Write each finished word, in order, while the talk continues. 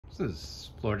This is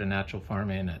Florida Natural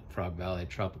Farming at Frog Valley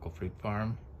Tropical Fruit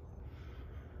Farm.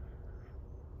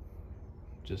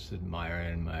 Just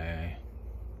admiring my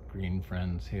green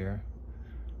friends here.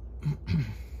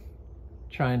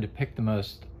 Trying to pick the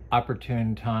most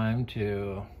opportune time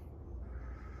to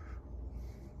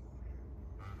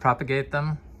propagate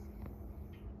them.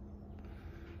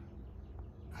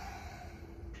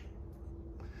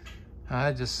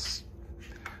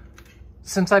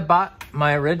 Since I bought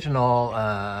my original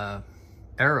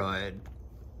aroid,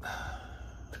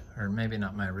 or maybe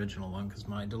not my original one because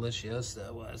my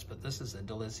Deliciosa was, but this is a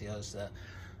Deliciosa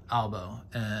albo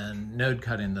and node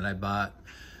cutting that I bought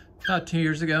about 2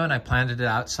 years ago, and I planted it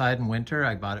outside in winter.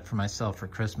 I bought it for myself for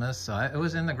Christmas, so it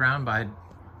was in the ground by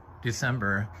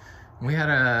December. We had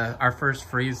our first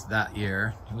freeze that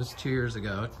year. It was 2 years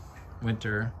ago,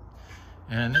 winter.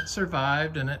 And it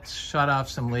survived, and it shot off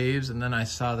some leaves, and then I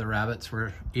saw the rabbits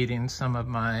were eating some of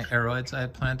my aroids I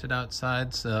had planted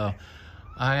outside, so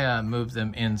I moved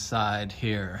them inside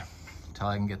here until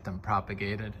I can get them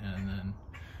propagated and then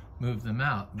move them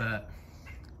out. But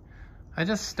I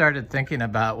just started thinking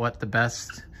about what the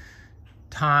best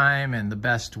time and the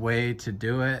best way to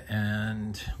do it,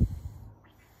 and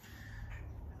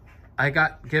I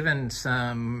got given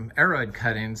some aroid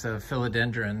cuttings of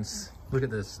philodendrons. Look at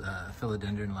this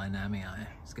Philodendron linamii.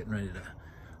 It's getting ready to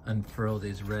unfurl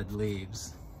these red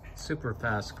leaves. Super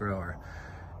fast grower.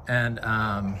 And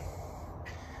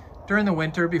during the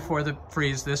winter before the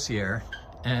freeze this year,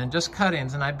 and just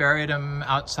cuttings, and I buried them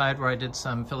outside where I did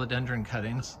some philodendron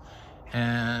cuttings.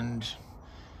 And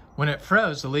when it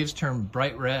froze, the leaves turned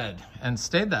bright red and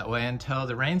stayed that way until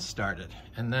the rain started.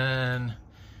 And then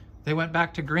they went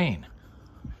back to green.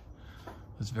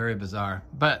 It's very bizarre,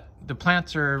 but the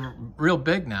plants are real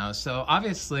big now. So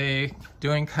obviously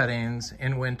doing cuttings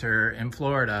in winter in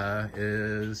Florida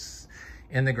is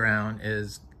in the ground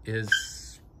is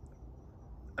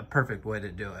a perfect way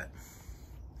to do it.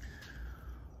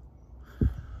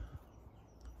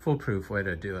 Foolproof way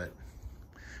to do it.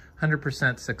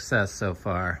 100% success so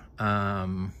far.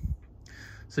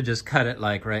 So just cut it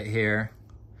like right here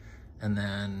and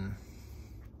then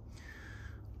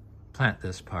plant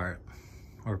this part.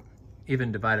 Or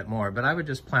even divide it more, but I would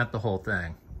just plant the whole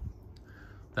thing,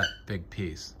 that big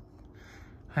piece.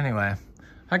 Anyway,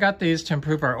 I got these to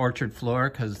improve our orchard floor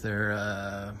because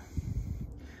they're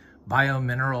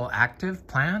biomineral active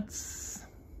plants.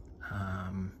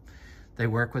 They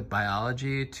work with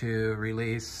biology to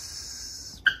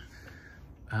release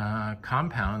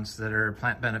compounds that are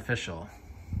plant beneficial,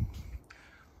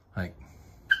 like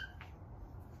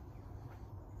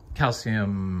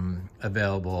calcium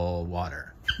available water.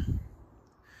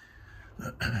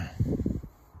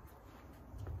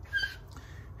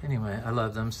 Anyway, I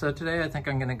love them. So today I think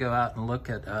I'm gonna go out and look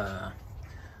at, I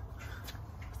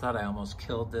thought I almost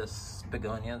killed this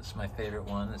begonia. It's my favorite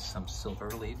one. It's some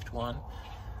silver-leafed one,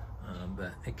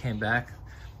 but it came back.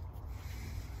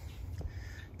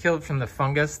 Killed from the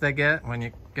fungus they get when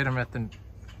you get them at the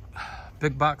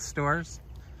big box stores.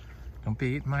 Don't be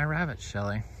eating my rabbits,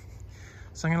 Shelly.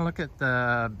 So I'm gonna look at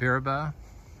the Biriba,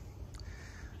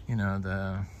 you know,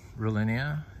 the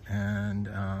Rollinia, and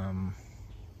I'm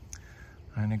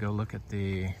gonna go look at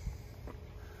the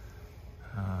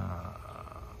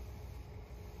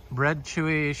red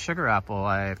chewy sugar apple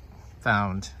I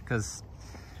found, because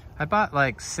I bought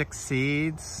like 6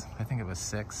 seeds. I think it was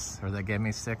 6, or they gave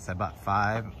me 6. I bought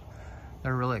 5.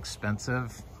 They're really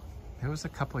expensive. It was a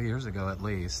couple years ago at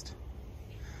least.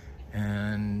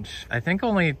 And I think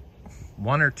only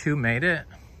 1 or 2 made it,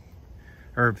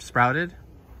 or sprouted.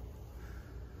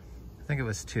 I think it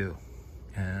was 2.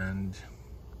 And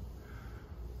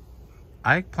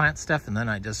I plant stuff and then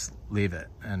I just leave it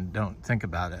and don't think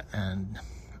about it. And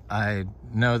I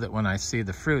know that when I see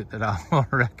the fruit that I'll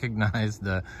recognize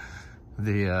the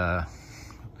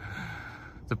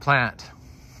plant.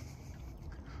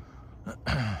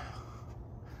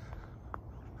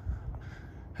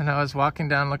 And I was walking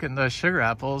down looking at those sugar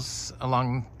apples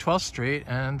along 12th Street,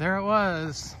 and there it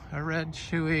was, a red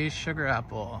chewy sugar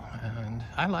apple. And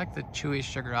I like the chewy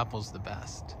sugar apples the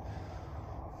best.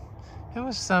 It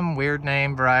was some weird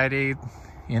name variety,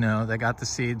 you know, they got the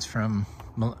seeds from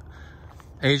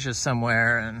Asia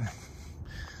somewhere, and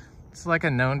it's like a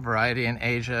known variety in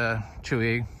Asia,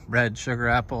 chewy red sugar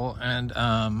apple. And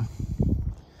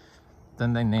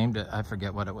then they named it, I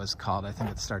forget what it was called. I think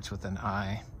it starts with an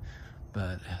I.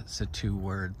 But it's a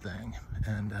 2-word thing.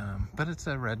 And but it's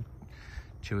a red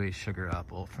chewy sugar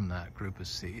apple from that group of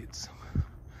seeds.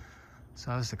 So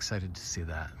I was excited to see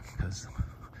that, because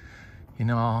you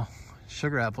know,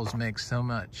 sugar apples make so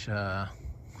much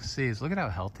seeds. Look at how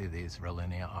healthy these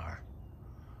Rollinia are.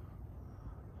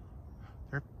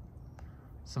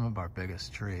 some of our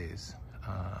biggest trees.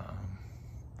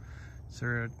 So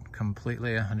they're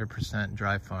completely 100%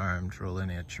 dry farmed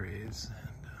Rollinia trees.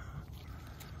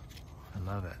 And,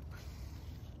 I love it.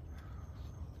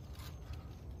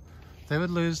 They would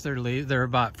lose their leaves. They're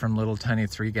bought from little tiny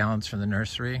 3 gallons from the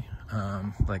nursery,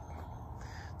 like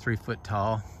 3 foot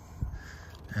tall,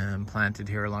 and planted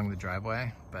here along the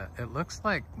driveway. But it looks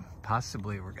like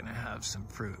possibly we're gonna have some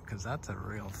fruit, because that's a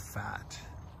real fat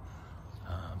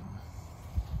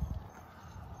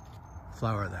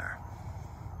flower there.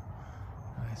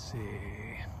 I see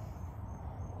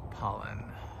pollen.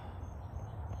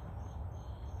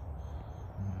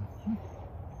 Mm-hmm.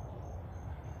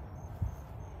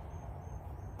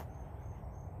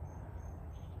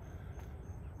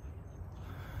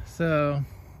 So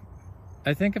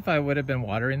I think if I would have been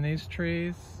watering these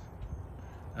trees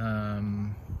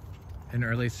in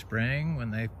early spring when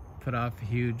they put off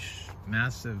huge,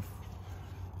 massive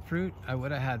fruit, I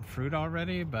would have had fruit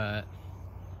already, but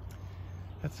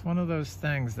that's one of those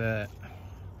things that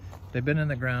they've been in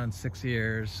the ground 6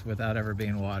 years without ever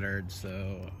being watered,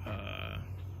 so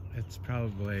it's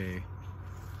probably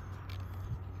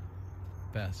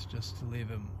best just to leave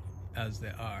them as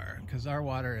they are, because our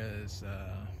water is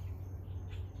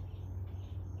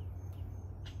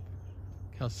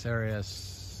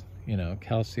calcareous, you know,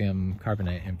 calcium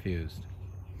carbonate infused,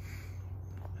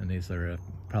 and these are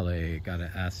probably got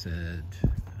an acid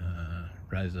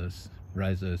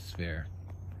rhizosphere,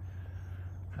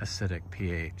 acidic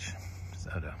pH. So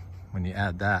when you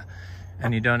add that,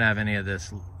 and you don't have any of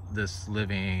this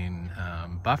living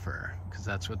buffer, because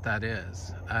that's what that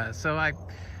is. So I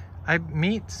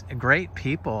meet great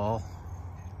people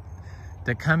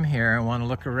that come here and want to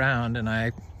look around, and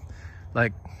I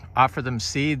like offer them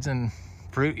seeds and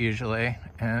fruit usually,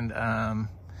 and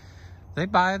they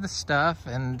buy the stuff,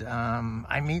 and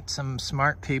I meet some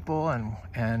smart people,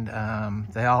 and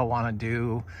they all want to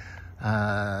do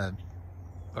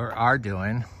or are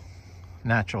doing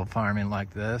natural farming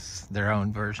like this, their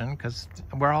own version, because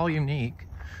we're all unique.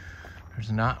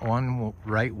 There's not one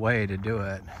right way to do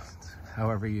it.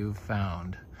 However you've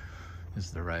found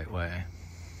is the right way.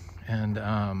 And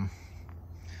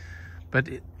but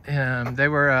they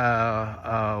were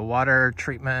a water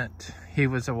treatment. He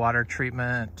was a water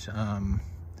treatment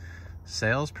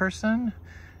salesperson,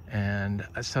 and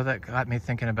so that got me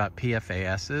thinking about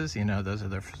PFASs. You know, those are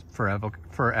the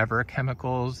forever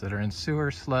chemicals that are in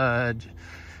sewer sludge,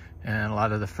 and a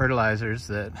lot of the fertilizers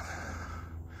that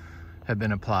have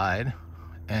been applied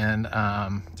and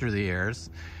through the years,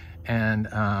 and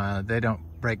they don't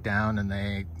break down, and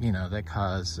they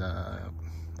cause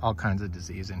all kinds of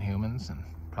disease in humans and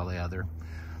probably other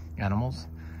animals,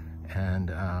 and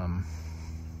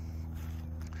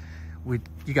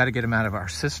you got to get them out of our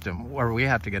system, or we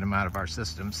have to get them out of our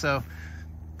system. So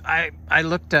I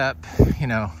looked up, you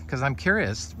know, because I'm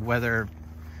curious whether,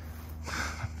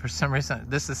 for some reason,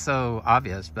 this is so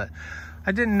obvious, but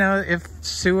I didn't know if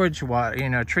sewage water, you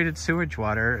know, treated sewage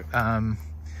water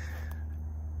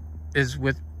is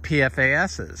with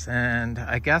PFASs. And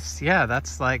I guess, yeah,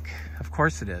 that's like, of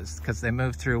course it is, because they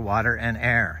move through water and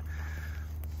air.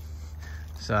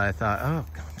 So I thought, oh,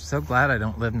 I'm so glad I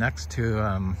don't live next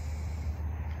to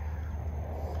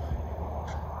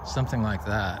something like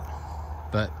that.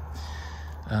 But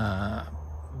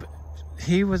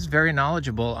he was very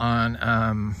knowledgeable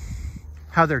on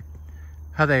how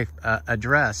they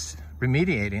address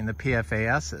remediating the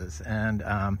PFASs, and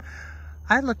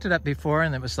I looked it up before,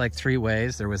 and it was like 3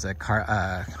 ways. There was a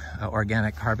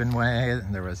organic carbon way,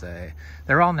 and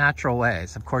they're all natural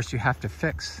ways. Of course, you have to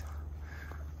fix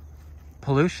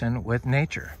pollution with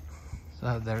nature.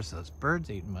 So there's those birds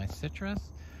eating my citrus.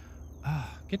 Oh,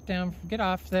 get down, get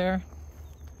off there.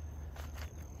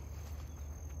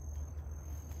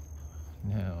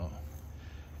 No.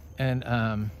 And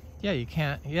yeah, you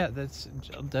can't, yeah, that's,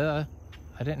 duh.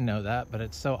 I didn't know that, but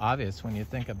it's so obvious when you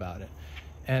think about it.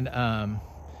 And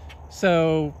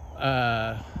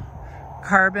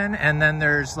carbon, and then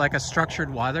there's like a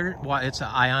structured water. It's an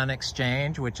ion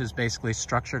exchange, which is basically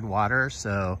structured water.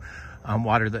 So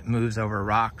water that moves over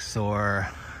rocks, or,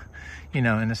 you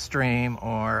know, in a stream,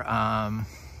 or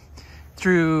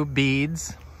through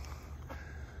beads.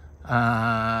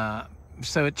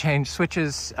 So it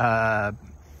switches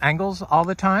angles all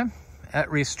the time. It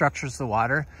restructures the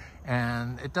water,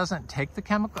 and it doesn't take the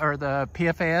chemical or the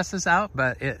PFASs out,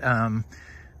 but it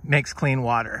makes clean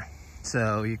water.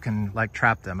 So you can like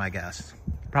trap them, I guess,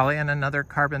 probably in another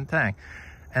carbon thing.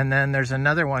 And then there's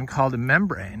another one called a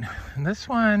membrane. And this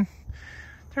one,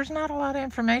 there's not a lot of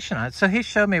information on it. So he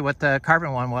showed me what the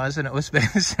carbon one was, and it was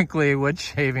basically wood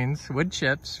shavings, wood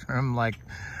chips from like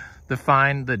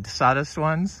the sawdust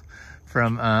ones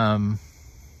from I'm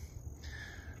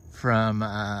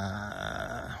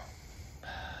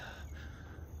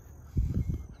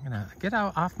gonna get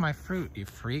out off my fruit, you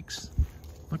freaks.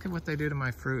 Look at what they do to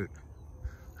my fruit.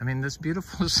 I mean, this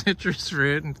beautiful citrus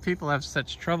fruit, and people have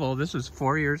such trouble. This was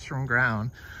 4 years from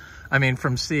ground. I mean,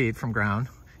 from seed, from ground,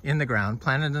 in the ground,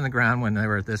 planted in the ground when they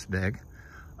were this big.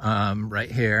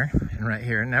 Right here and right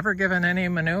here. Never given any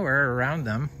manure around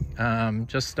them,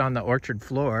 just on the orchard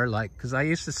floor, like, because I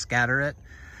used to scatter it,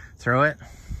 throw it.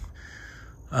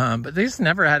 But these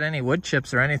never had any wood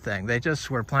chips or anything. They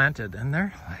just were planted, and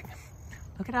they're like,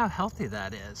 look at how healthy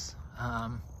that is.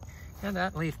 Yeah,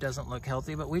 that leaf doesn't look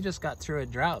healthy, but we just got through a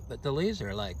drought, but the leaves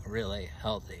are like really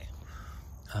healthy.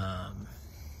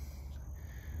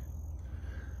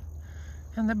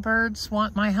 And the birds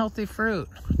want my healthy fruit.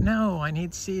 No, I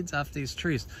need seeds off these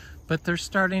trees, but they're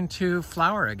starting to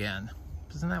flower again.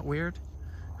 Isn't that weird?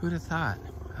 Who'd have thought?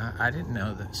 I didn't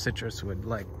know that citrus would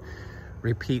like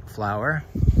repeat flower.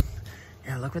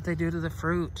 Yeah, look what they do to the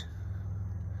fruit.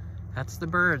 That's the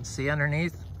birds. See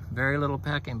underneath? Very little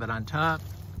pecking, but on top,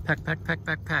 peck, peck, peck,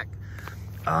 peck, peck.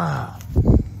 Oh,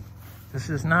 this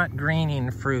is not greening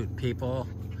fruit, people.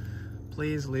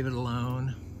 Please leave it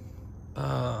alone.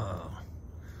 Oh,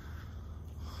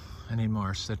 I need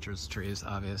more citrus trees,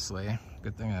 obviously.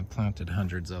 Good thing I planted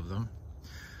hundreds of them.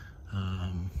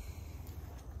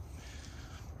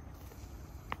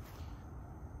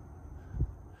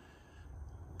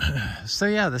 So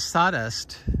yeah, the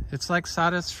sawdust, it's like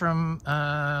sawdust from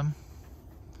Home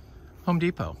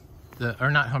Depot.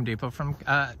 Or not Home Depot, from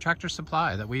Tractor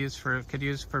Supply that we could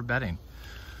use for bedding.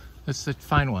 It's the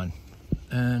fine one.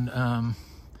 And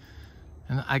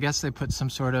I guess they put some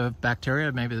sort of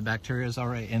bacteria, maybe the bacteria is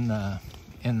already in the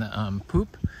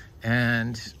poop,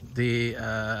 and the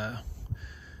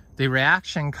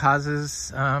reaction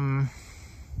causes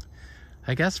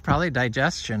I guess probably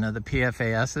digestion of the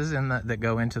pfas's that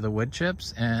go into the wood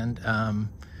chips and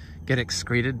get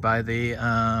excreted by the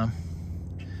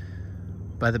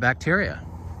bacteria.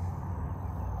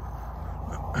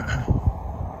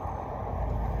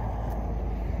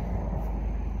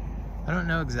 I don't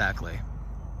know exactly.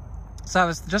 So I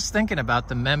was just thinking about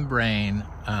the membrane.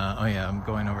 Oh yeah, I'm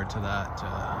going over to that.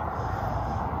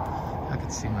 I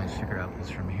can see my sugar apples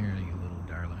from here, you little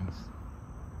darlings.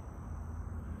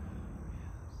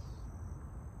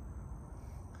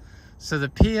 So the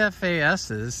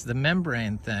pfas's, the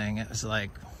membrane thing, it was like,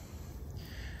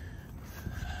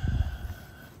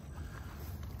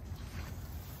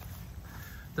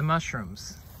 the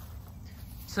mushrooms.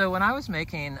 So when I was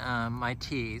making my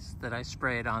teas that I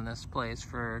sprayed on this place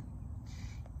for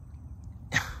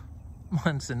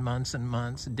months and months and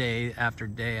months, day after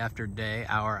day after day,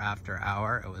 hour after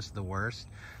hour, it was the worst.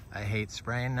 I hate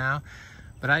spraying now,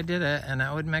 but I did it, and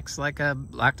I would mix like a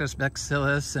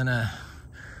lactobacillus and a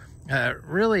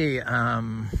really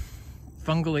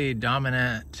fungally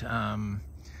dominant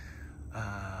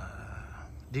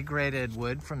degraded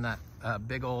wood from that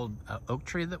big old oak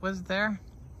tree that was there,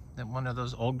 that one of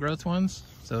those old growth ones.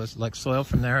 So it's like soil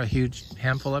from there, a huge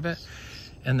handful of it.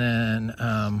 And then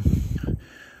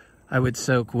I would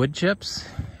soak wood chips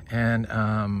and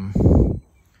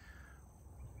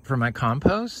for my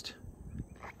compost.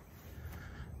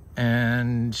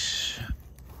 And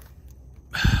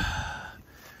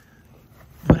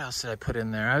what else did I put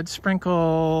in there? I would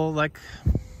sprinkle like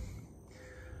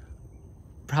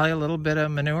probably a little bit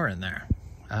of manure in there,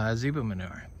 zebu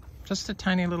manure, just a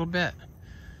tiny little bit.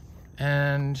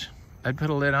 And I'd put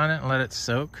a lid on it and let it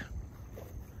soak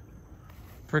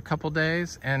for a couple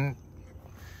days. And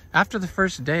after the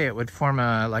first day, it would form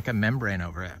like a membrane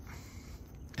over it.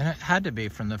 And it had to be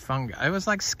from the fungi. It was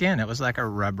like skin. It was like a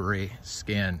rubbery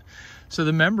skin. So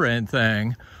the membrane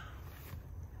thing,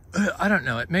 I don't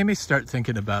know. It made me start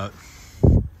thinking about,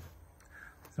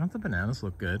 don't the bananas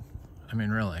look good? I mean,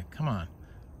 really, come on.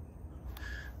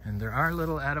 And there are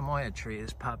little Adamoya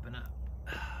trees popping up.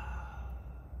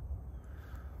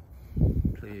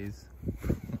 Please.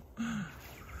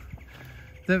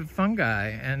 The fungi,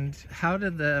 and how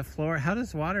did the flora, how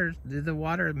does water, the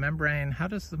water membrane, how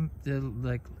does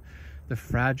the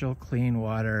fragile clean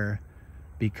water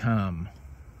become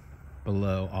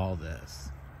below all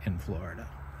this in Florida,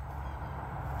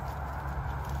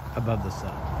 above the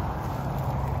sun?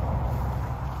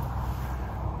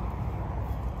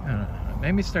 I don't know. It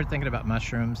made me start thinking about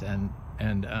mushrooms and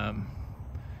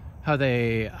how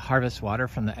they harvest water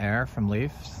from the air, from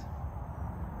leaf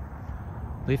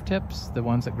tips, the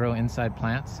ones that grow inside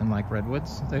plants, and like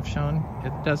redwoods, they've shown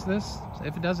it does this.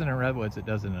 If it does it in redwoods, it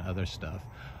does it in other stuff.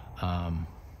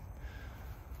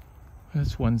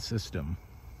 It's one system.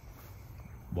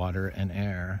 water and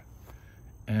air.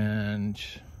 And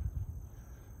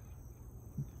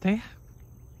they,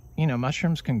 you know,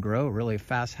 mushrooms can grow really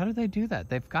fast. How do they do that?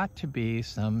 They've got to be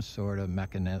some sort of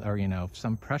mechanism, or, you know,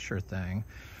 some pressure thing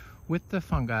with the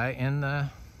fungi in the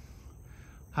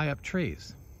high up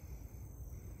trees.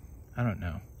 I don't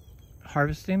know.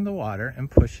 Harvesting the water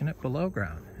and pushing it below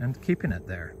ground and keeping it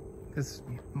there, because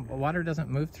water doesn't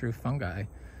move through fungi.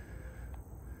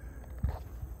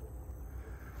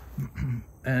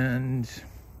 And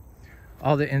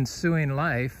all the ensuing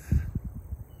life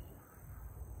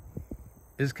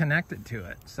is connected to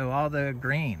it. So all the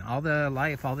green, all the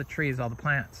life, all the trees, all the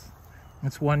plants,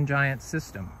 it's one giant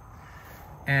system.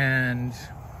 And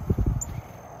what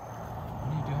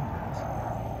are you doing, guys?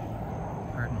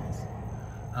 Cardinals.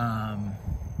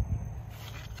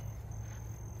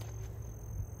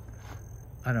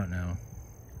 I don't know.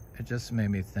 It just made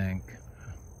me think,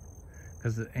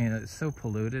 because, you know, it's so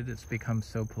polluted. It's become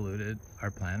so polluted, our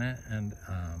planet, and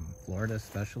Florida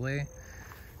especially.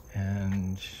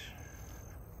 And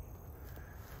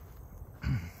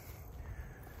I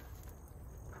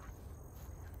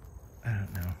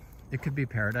don't know. It could be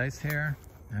paradise here.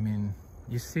 I mean,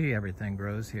 you see everything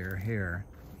grows here,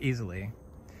 easily.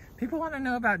 People want to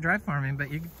know about dry farming,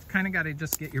 but you kind of got to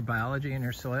just get your biology in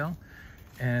your soil.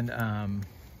 And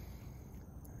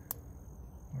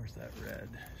where's that red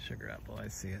sugar apple? I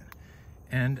see it.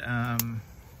 And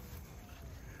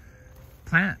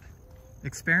plant,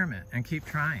 experiment, and keep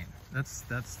trying. That's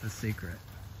the secret.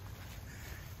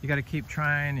 You got to keep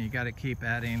trying. You got to keep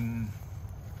adding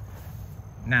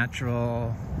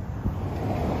natural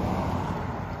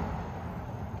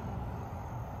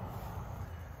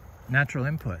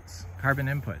inputs, carbon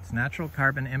inputs, natural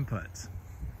carbon inputs.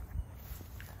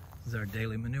 This is our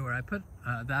daily manure. I put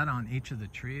that on each of the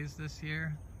trees this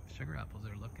year. Sugar apples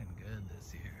are looking good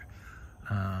this year.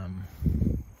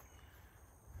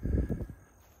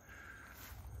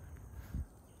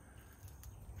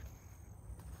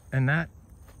 And that,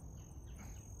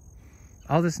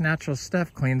 all this natural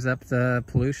stuff cleans up the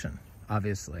pollution,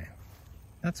 obviously.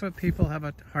 That's what people have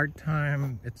a hard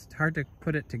time, it's hard to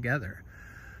put it together.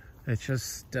 It's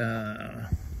just, I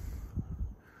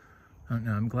don't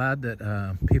know, I'm glad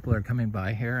that people are coming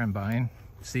by here and buying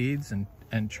seeds and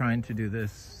trying to do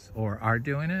this, or are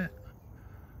doing it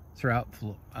throughout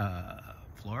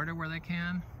Florida where they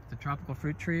can, the tropical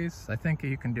fruit trees. I think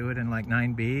you can do it in like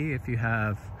 9B if you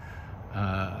have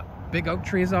big oak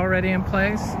trees already in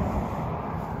place.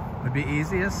 Would be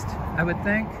easiest, I would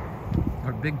think.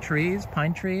 Or big trees,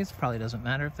 pine trees. Probably doesn't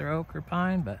matter if they're oak or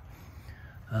pine, but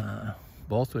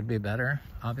both would be better,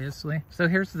 obviously. So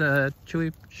here's the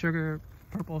Chewy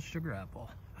Purple Sugar Apple.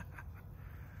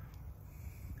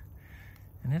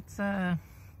 And it's a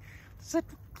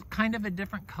kind of a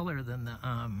different color than the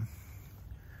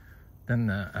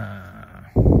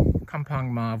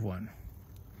Kampong Mauve one.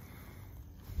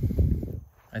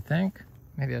 I think.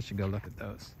 Maybe I should go look at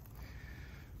those,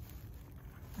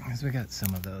 because we got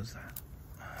some of those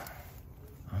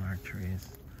on our trees.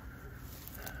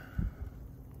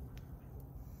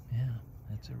 Yeah,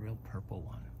 it's a real purple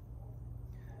one.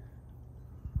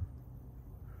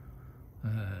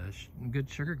 Good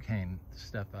sugarcane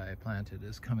stuff I planted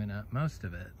is coming up. Most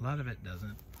of it. A lot of it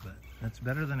doesn't, but it's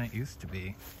better than it used to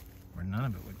be, where none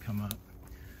of it would come up.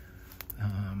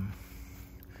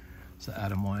 It's the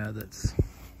Annona that's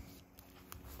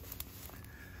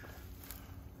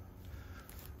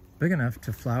big enough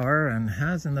to flower, and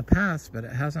has in the past, but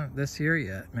it hasn't this year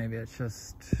yet. Maybe it's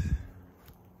just,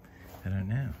 I don't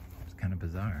know. It's kind of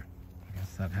bizarre. I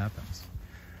guess that happens.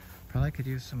 Probably could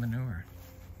use some manure.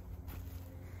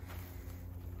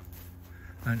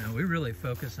 I know, we really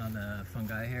focus on the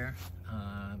fungi here.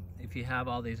 If you have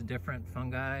all these different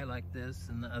fungi like this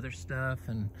and the other stuff,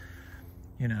 and,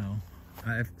 you know,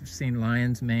 I've seen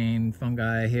lion's mane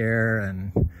fungi here,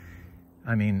 and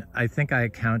I mean, I think I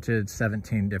counted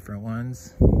 17 different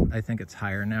ones. I think it's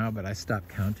higher now, but I stopped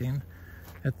counting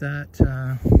at that.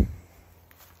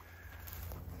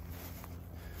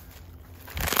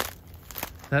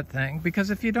 That thing,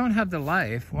 because if you don't have the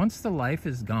life, once the life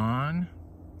is gone,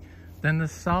 then the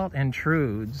salt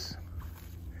intrudes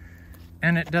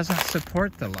and it doesn't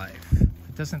support the life.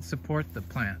 It doesn't support the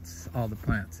plants, all the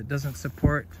plants. It doesn't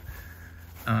support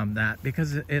that,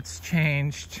 because it's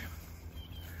changed.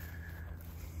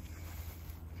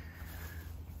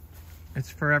 It's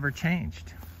forever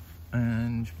changed.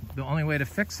 And the only way to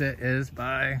fix it is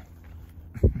by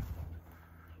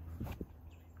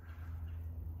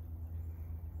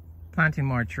planting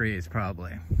more trees,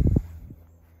 probably.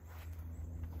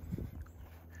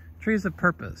 Trees of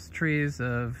purpose, trees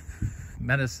of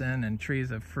medicine, and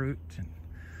trees of fruit, and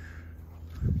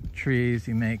trees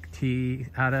you make tea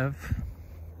out of.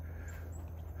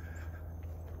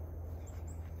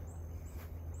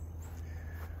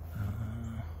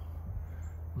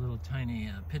 Little tiny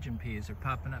pigeon peas are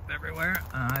popping up everywhere.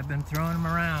 I've been throwing them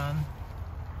around.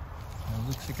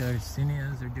 Looks like our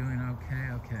zinnias are doing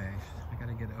okay. I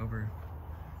gotta get over.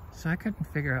 So I couldn't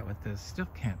figure out what this, still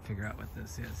can't figure out what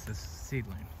this is, this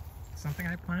seedling. Something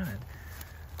I planted.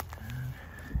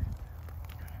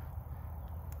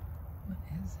 What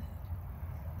is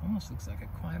it? Almost looks like a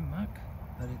kwai muck,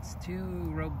 but it's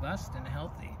too robust and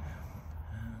healthy.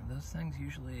 Those things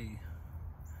usually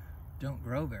don't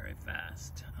grow very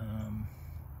fast.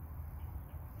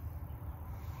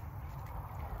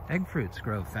 Egg fruits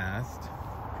grow fast.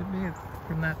 Could be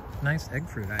from that nice egg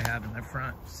fruit I have in the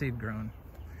front, seed grown.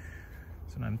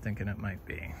 That's what I'm thinking it might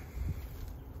be.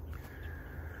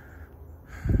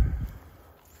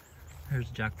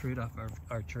 Here's jackfruit off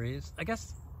our trees. I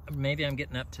guess maybe I'm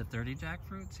getting up to 30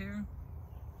 jackfruits here.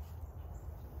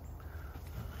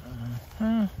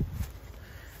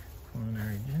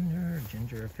 Culinary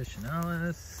ginger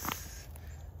officinalis.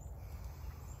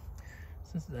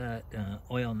 This is that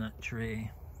oil nut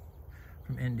tree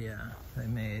from India. They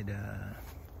made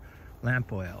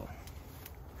lamp oil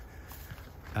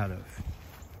out of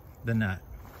the nut.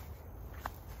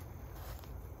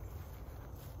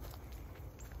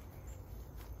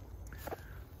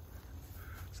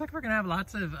 Looks like we're gonna have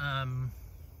lots of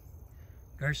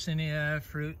Garcinia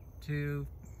fruit to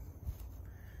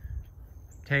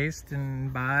taste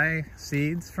and buy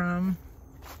seeds from,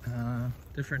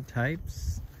 different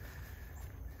types.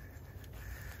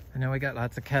 I know we got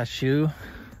lots of cashew,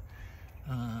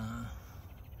 so,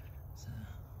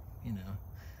 you know,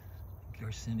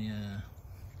 Garcinia.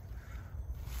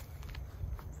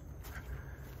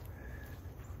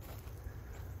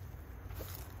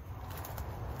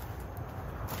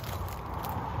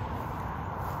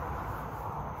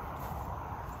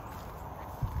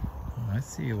 I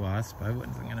see a wasp. I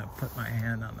wasn't gonna put my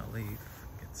hand on the leaf.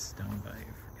 Get stung by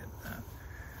you, forget that.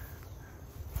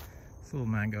 This little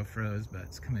mango froze, but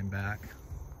it's coming back.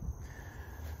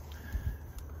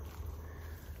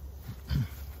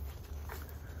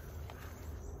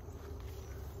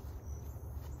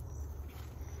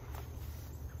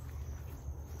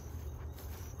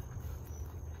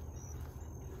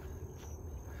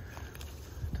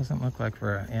 Doesn't look like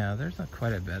we're, yeah, there's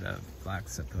quite a bit of black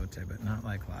sapote, but not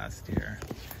like last year.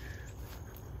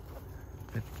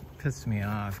 It pissed me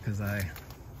off because I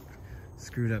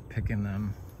screwed up picking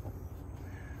them,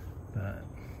 but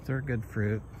they're good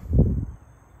fruit. They're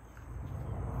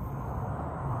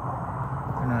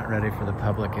not ready for the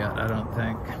public yet, I don't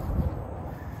think.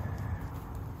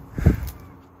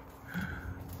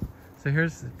 So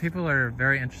here's, people are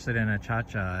very interested in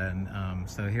achacha, and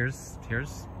so here's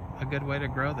a good way to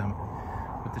grow them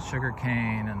with the sugar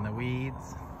cane and the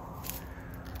weeds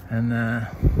and the,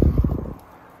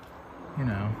 you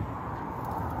know,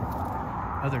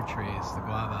 other trees, the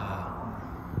guava,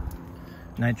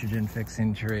 nitrogen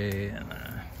fixing tree, and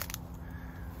the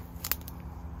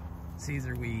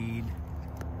Caesar weed.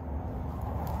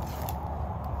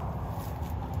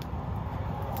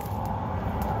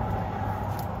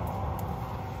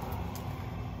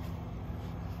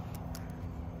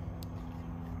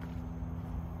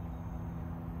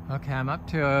 Okay, I'm up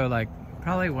to like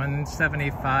probably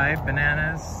 175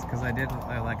 bananas because I did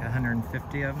like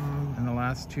 150 of them in the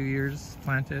last 2 years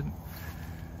planted,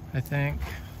 I think.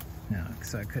 No,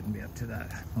 so I couldn't be up to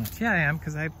that much. Yeah, I am,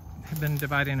 because I have been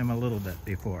dividing them a little bit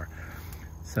before.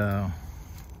 So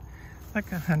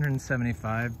like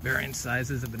 175 varying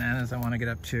sizes of bananas. I want to get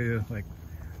up to like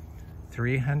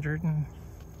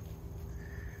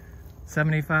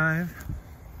 375,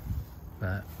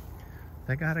 but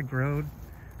they gotta grow.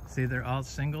 See, they're all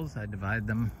singles. I divide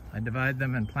them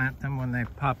and plant them when they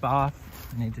pop off.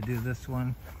 I need to do this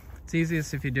one. It's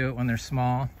easiest if you do it when they're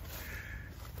small.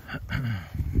 And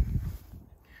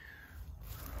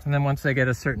then once they get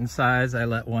a certain size, I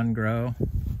let one grow.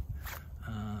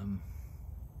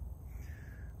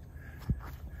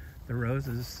 The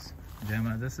roses,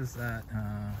 Gemma, this is that,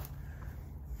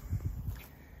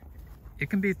 it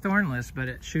can be thornless, but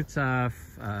it shoots off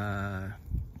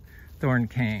thorn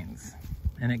canes.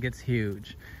 And it gets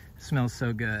huge. It smells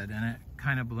so good, and it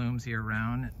kind of blooms year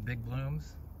round. Big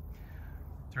blooms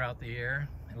throughout the year.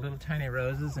 And little tiny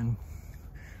roses and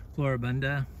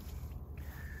floribunda.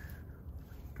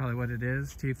 Probably what it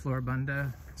is, T.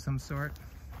 floribunda of some sort.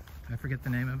 I forget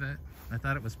the name of it. I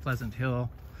thought it was Pleasant Hill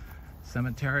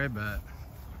Cemetery, but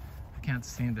I can't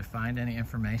seem to find any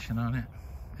information on it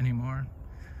anymore.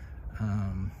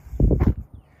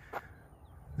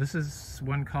 This is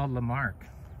one called Lamarck.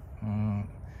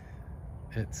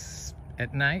 It's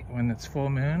at night when it's full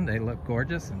moon, they look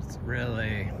gorgeous, and it's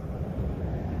really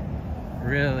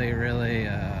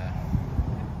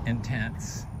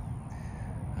intense.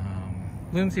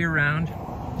 Blooms year round.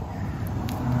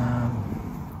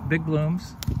 Big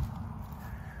blooms.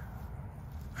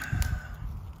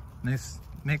 Nice,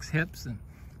 makes hips and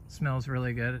smells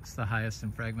really good. It's the highest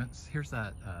in fragrance. Here's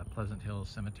that Pleasant Hill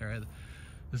Cemetery.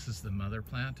 This is the mother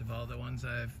plant of all the ones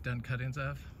I've done cuttings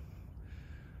of.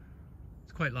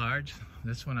 It's quite large.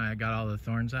 This one I got all the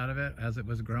thorns out of it as it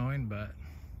was growing, but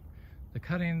the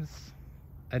cuttings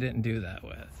I didn't do that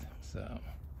with. So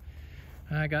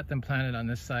I got them planted on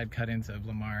this side, cuttings of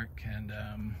Lamarck, and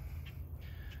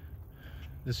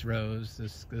this rose,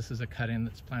 this is a cutting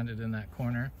that's planted in that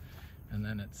corner, and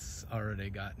then it's already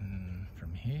gotten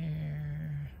from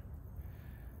here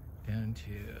down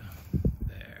to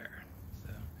there.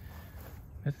 So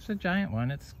it's a giant one.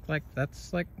 It's like,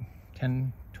 that's like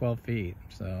 10, 12 feet.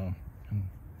 So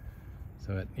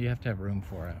you have to have room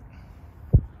for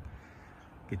it.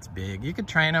 It's big. You could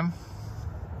train them.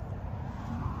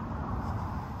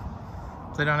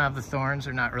 If they don't have the thorns,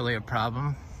 they're not really a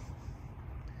problem.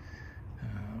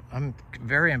 I'm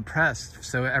very impressed.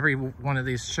 So every one of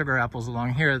these sugar apples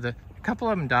along here, a couple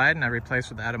of them died and I replaced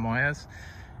with aroids,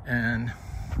 and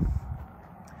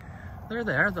they're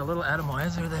there. The little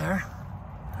aroids are there.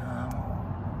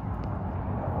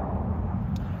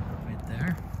 Right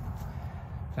there.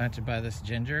 Planted by this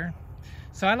ginger.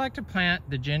 So I like to plant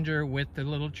the ginger with the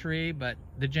little tree, but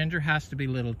the ginger has to be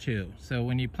little too. So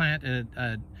when you plant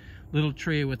a little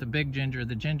tree with a big ginger,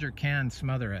 the ginger can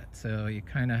smother it. So you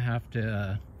kind of have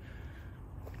to,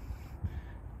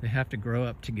 they have to grow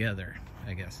up together,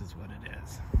 I guess is what it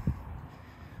is.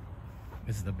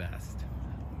 It's the best.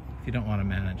 If you don't want to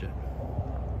manage it.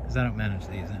 Because I don't manage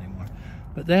these anymore.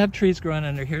 But they have trees growing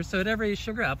under here. So at every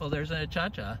sugar apple, there's a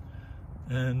cha-cha.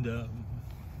 And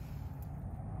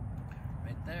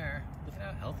right there, look at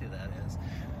how healthy that is.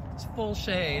 It's full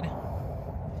shade.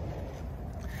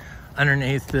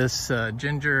 Underneath this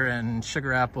ginger and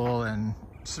sugar apple, and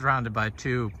surrounded by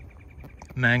 2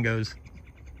 mangoes.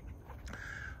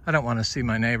 I don't want to see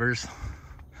my neighbors,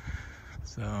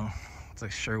 so it's a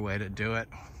sure way to do it.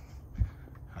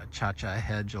 A cha-cha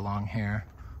hedge along here.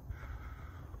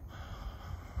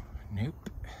 Nope.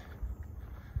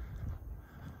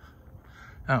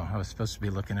 Oh, I was supposed to be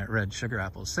looking at red sugar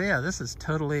apples. So yeah, this is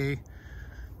totally,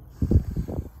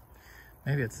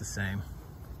 maybe it's the same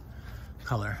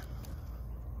color.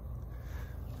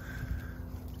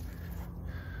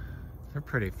 They're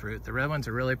pretty fruit. The red ones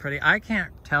are really pretty. I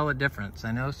can't tell a difference.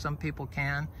 I know some people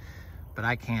can, but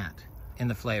I can't in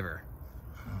the flavor.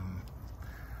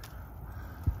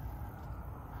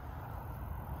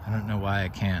 I don't know why I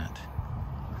can't.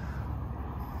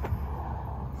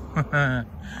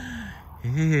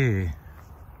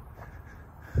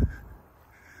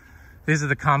 These are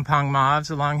the Kampong Mauves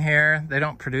along here. They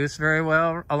don't produce very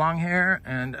well along here,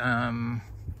 and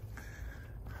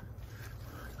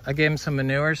I gave them some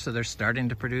manure, so they're starting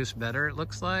to produce better, it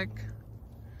looks like.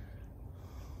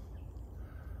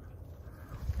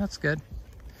 That's good.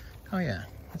 Oh yeah,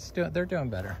 they're doing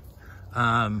better.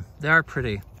 They are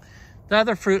pretty. The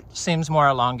other fruit seems more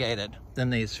elongated than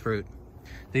these fruit.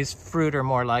 These fruit are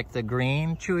more like the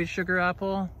green chewy sugar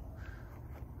apple.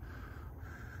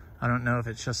 I don't know if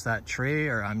it's just that tree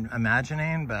or I'm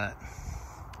imagining, but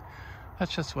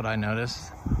that's just what I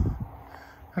noticed.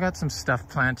 I got some stuff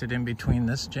planted in between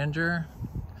this ginger,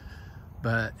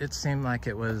 but it seemed like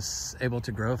it was able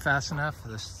to grow fast enough.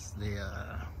 The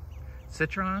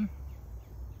citron.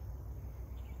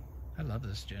 I love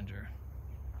this ginger.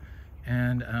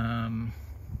 And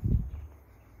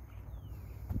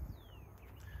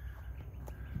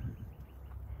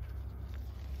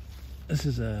this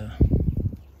is I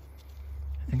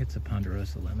think it's a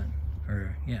ponderosa lemon,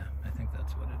 or yeah, I think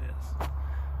that's what it is.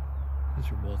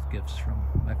 These are both gifts from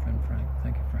my friend Frank.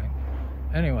 Thank you, Frank.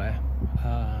 Anyway,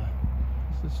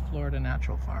 this is Florida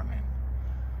Natural Farming.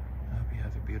 I hope you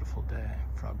have a beautiful day.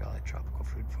 Frog Valley Tropical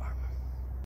Fruit Farm.